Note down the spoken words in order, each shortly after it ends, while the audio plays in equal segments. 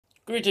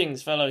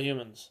Greetings, fellow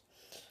humans.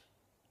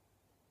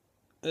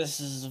 This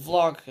is a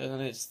vlog,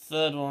 and it's the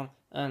third one,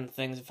 and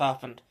things have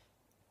happened.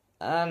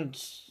 And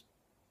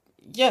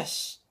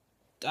yes,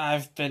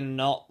 I've been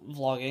not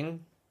vlogging.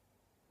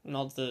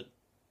 Not that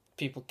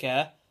people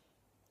care.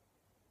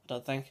 I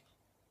don't think.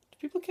 Do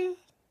people care?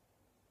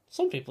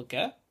 Some people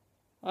care.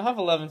 I have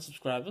 11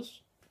 subscribers,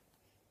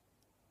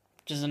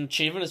 which is an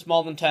achievement. It's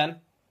more than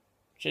 10,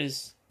 which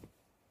is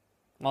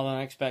more than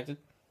I expected.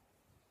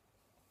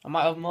 I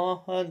might have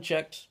more. I haven't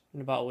checked in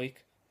about a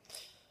week.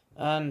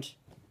 And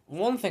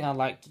one thing I'd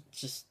like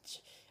to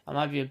I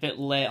might be a bit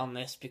late on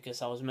this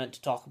because I was meant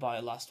to talk about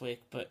it last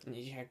week, but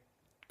yeah,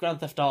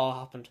 Grand Theft Auto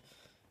happened.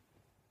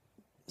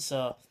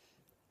 So,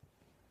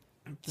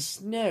 the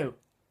snow.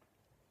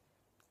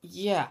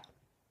 Yeah.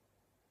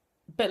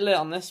 A bit late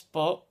on this,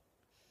 but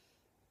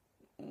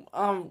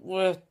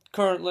we're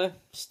currently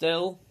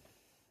still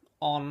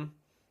on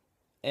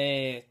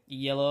a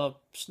yellow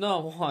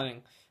snow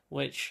warning,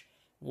 which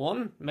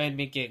one made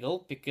me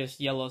giggle because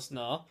yellow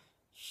snow.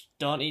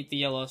 Don't eat the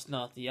yellow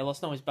snow. The yellow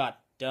snow is bad.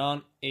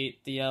 Don't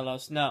eat the yellow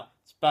snow.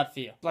 It's bad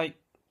for you. Like,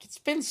 it's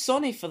been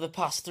sunny for the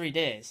past 3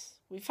 days.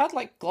 We've had,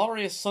 like,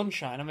 glorious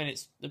sunshine. I mean,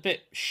 it's a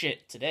bit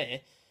shit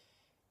today.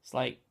 It's,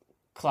 like,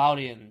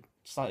 cloudy and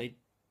slightly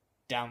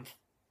damp.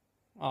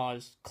 Or,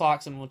 as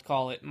Clarkson would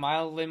call it,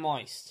 mildly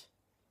moist.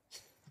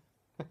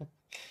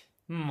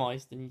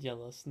 Moist and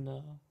yellow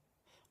snow.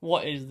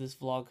 What is this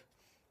vlog?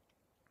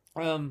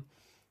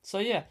 So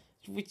yeah,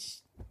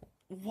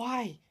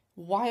 why?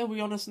 Why are we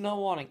on a snow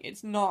warning?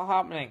 It's not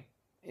happening.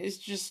 It's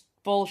just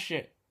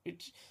bullshit.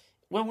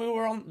 When we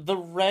were on the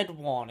red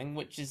warning,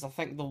 which is I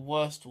think the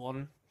worst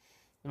one,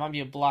 there might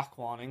be a black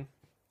warning,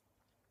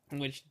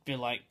 which would be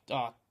like,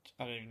 I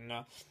don't even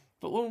know.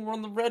 But when we were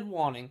on the red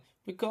warning,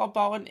 we got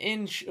about an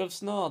inch of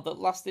snow that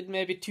lasted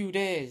maybe 2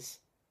 days.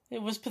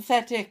 It was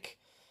pathetic.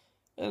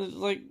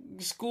 Like,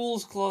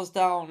 schools closed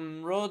down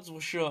and roads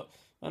were shut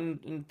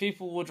and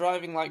people were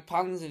driving like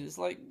pansies. It's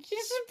like,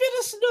 it's a bit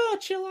of snow,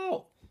 chill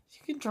out.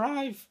 You can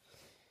drive.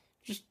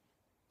 Just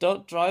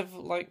don't drive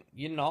like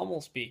your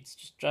normal speeds.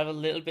 Just drive a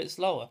little bit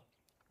slower.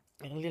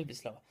 A little bit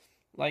slower.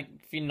 Like,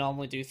 if you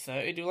normally do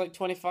 30, do like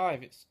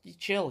 25. You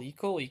chill, you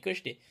cool, you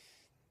cushy.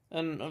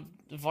 And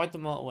avoid the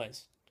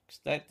motorways.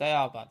 Because they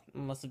are bad,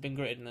 unless they've been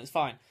gritted, and it's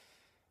fine.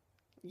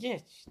 Yeah,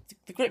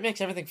 the grit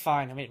makes everything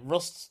fine. I mean, it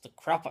rusts the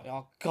crap out of you.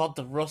 Oh god,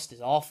 the rust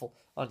is awful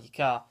on your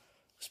car.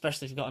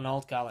 Especially if you've got an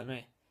old car like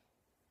me.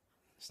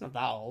 It's not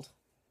that old.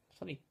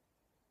 It's only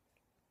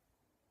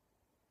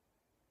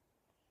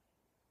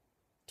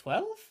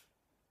 12?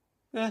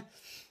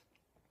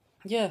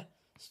 Yeah.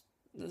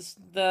 The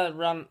snow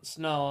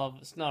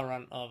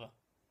rant over.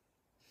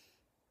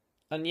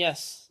 And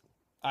yes,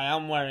 I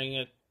am wearing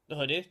a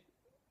hoodie.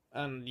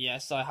 And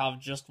yes, I have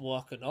just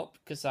woken up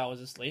because I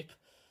was asleep.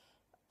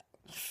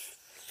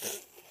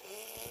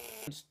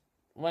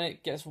 When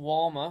it gets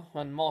warmer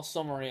and more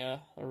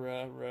summerier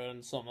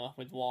in summer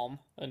with warm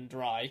and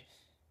dry,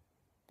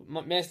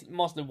 but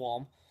mostly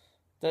warm,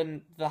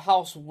 then the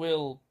house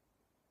will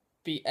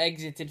be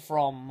exited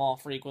from more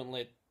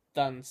frequently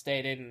than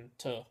stayed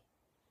into.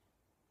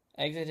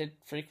 Exit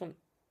frequently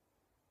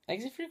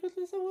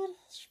is a word?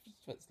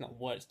 It's not a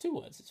word, it's 2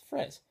 words, it's a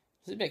phrase.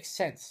 Does it make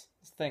sense?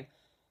 It's the thing.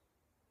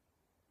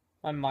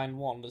 My mind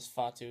wanders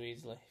far too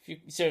easily.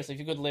 Seriously, if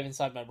you could live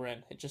inside my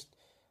brain, it just,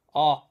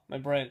 my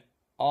brain,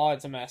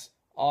 it's a mess.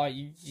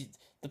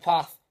 The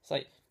path. It's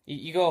like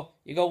you go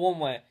one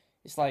way.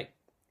 It's like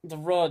the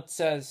road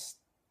says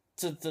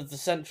to the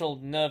central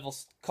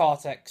nervous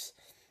cortex,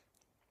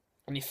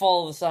 and you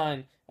follow the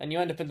sign, and you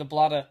end up in the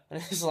bladder,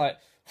 and it's like,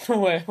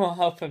 wait, what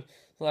happened?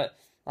 It's like,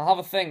 I'll have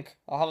a think.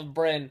 I'll have a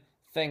brain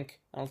think,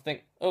 and I'll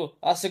think, oh,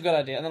 that's a good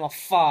idea, and then I'll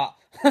fart,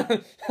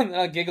 and then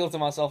I'll giggle to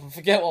myself and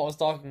forget what I was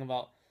talking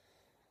about.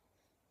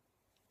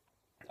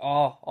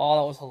 Oh,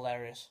 that was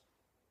hilarious.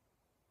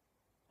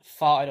 I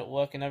farted at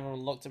work and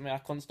everyone looked at me. I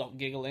couldn't stop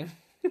giggling.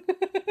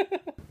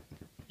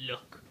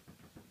 Look,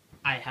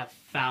 I have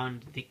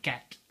found the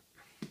cat.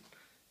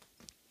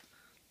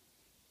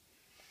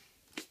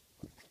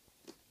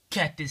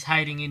 Cat is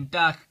hiding in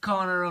dark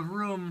corner of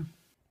room.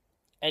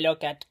 Hello,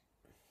 cat.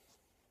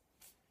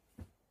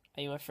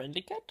 Are you a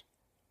friendly cat?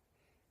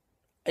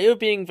 Are you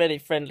being very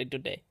friendly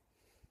today?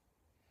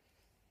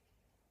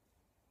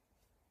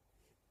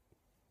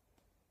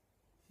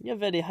 You're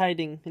very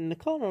hiding in the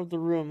corner of the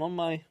room on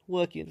my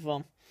work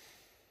uniform.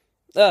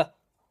 I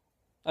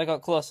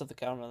got close to the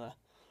camera there.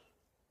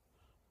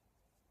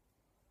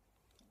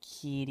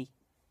 Kitty.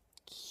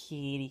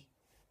 Kitty.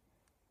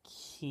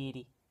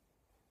 Kitty.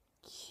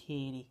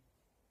 Kitty.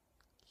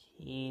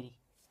 Kitty.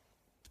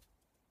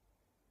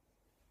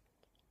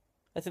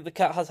 I think the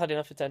cat has had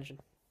enough attention.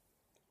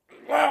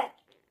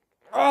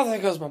 Oh, there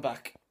goes my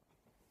back.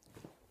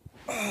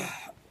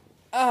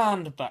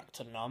 And back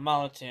to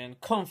normality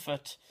and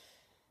comfort.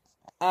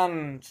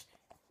 And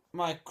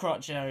my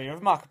crotch area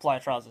of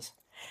Markiplier trousers.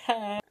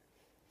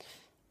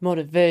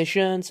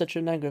 Motivation, such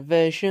an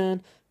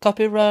aggravation.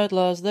 Copyright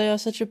laws, they are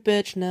such a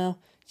bitch now.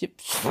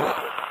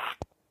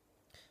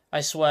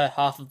 I swear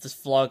half of this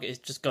vlog is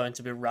just going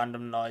to be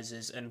random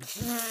noises and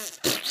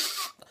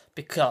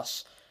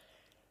because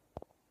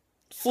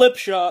flip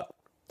shot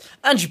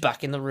and you're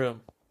back in the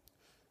room.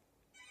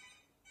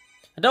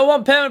 I don't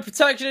want payment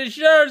protection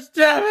insurance,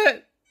 damn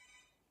it!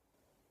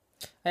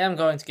 I am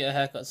going to get a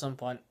haircut at some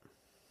point.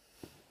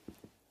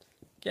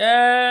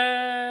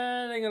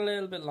 Getting a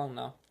little bit long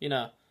now, you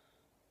know.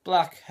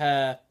 Black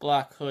hair,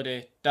 black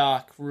hoodie,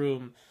 dark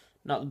room.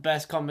 Not the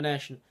best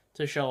combination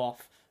to show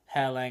off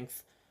hair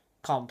length.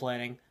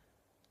 Complaining.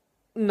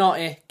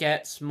 Naughty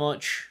gets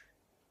much.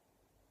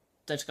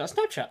 They just got a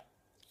Snapchat.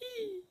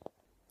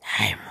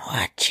 I'm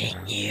watching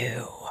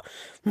you.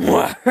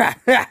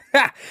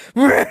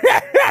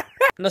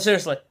 No,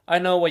 seriously, I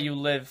know where you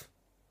live.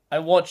 I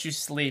watch you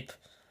sleep.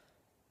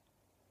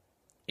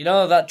 You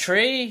know that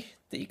tree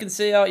that you can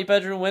see out your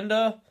bedroom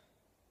window?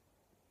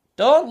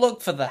 Don't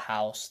look for the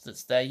house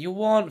that's there. You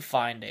won't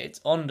find it.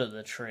 It's under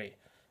the tree.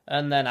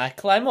 And then I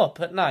climb up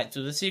at night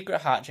through the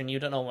secret hatch and you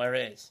don't know where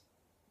it is.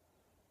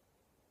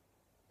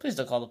 Please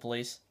don't call the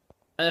police.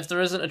 And if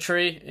there isn't a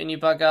tree in your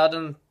back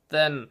garden,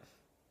 then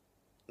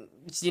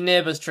it's your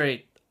neighbour's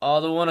tree,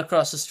 or the one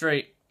across the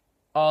street,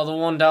 or the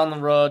one down the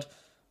road,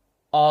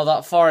 or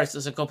that forest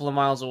that's a couple of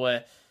miles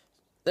away.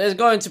 There's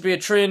going to be a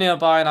tree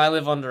nearby and I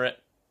live under it.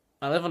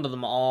 I live under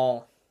them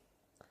all.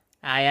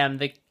 I am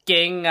the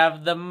king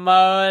of the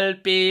mole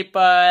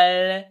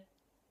people.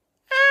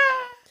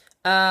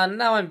 And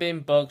now I'm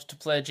being bugged to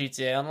play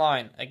GTA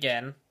Online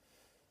again,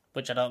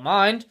 which I don't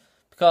mind,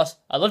 because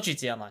I love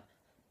GTA Online.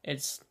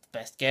 It's the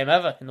best game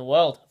ever in the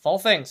world, of all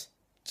things.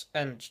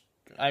 And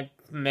I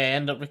may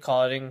end up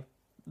recording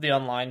the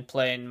online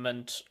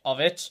playment of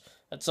it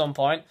at some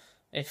point,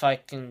 if I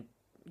can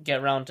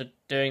get around to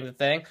doing the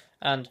thing,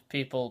 and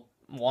people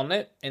want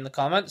it in the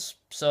comments.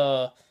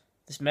 So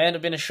this may end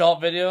up being a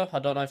short video. I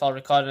don't know if I'll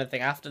record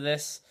anything after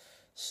this.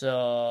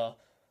 So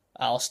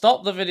I'll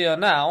stop the video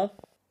now,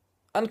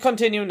 and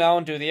continue now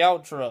and do the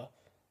outro.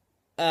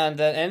 And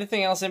then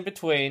anything else in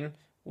between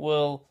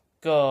will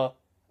go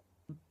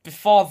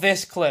before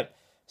this clip.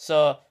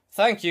 So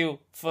thank you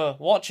for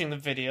watching the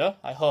video.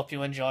 I hope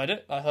you enjoyed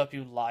it. I hope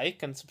you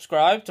like and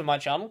subscribe to my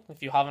channel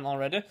if you haven't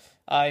already.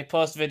 I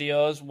post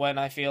videos when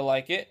I feel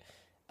like it,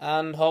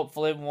 and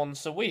hopefully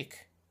once a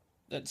week.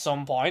 At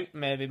some point,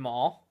 maybe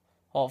more.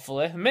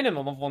 Hopefully. A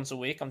minimum of once a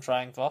week I'm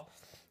trying for.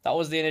 That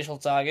was the initial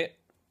target.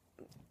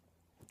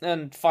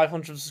 And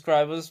 500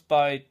 subscribers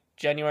by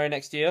January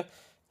next year.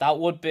 That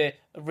would be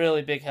a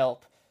really big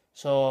help.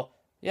 So,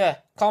 yeah.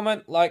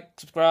 Comment, like,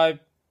 subscribe.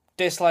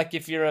 Dislike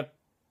if you're a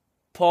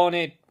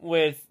pony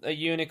with a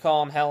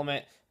unicorn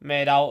helmet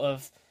made out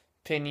of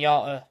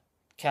piñata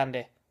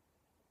candy.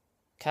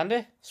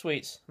 Candy?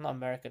 Sweets. I'm not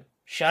American.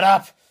 Shut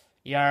up!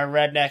 You're a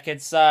redneck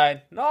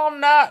inside. No, I'm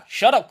not.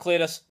 Shut up, Cletus.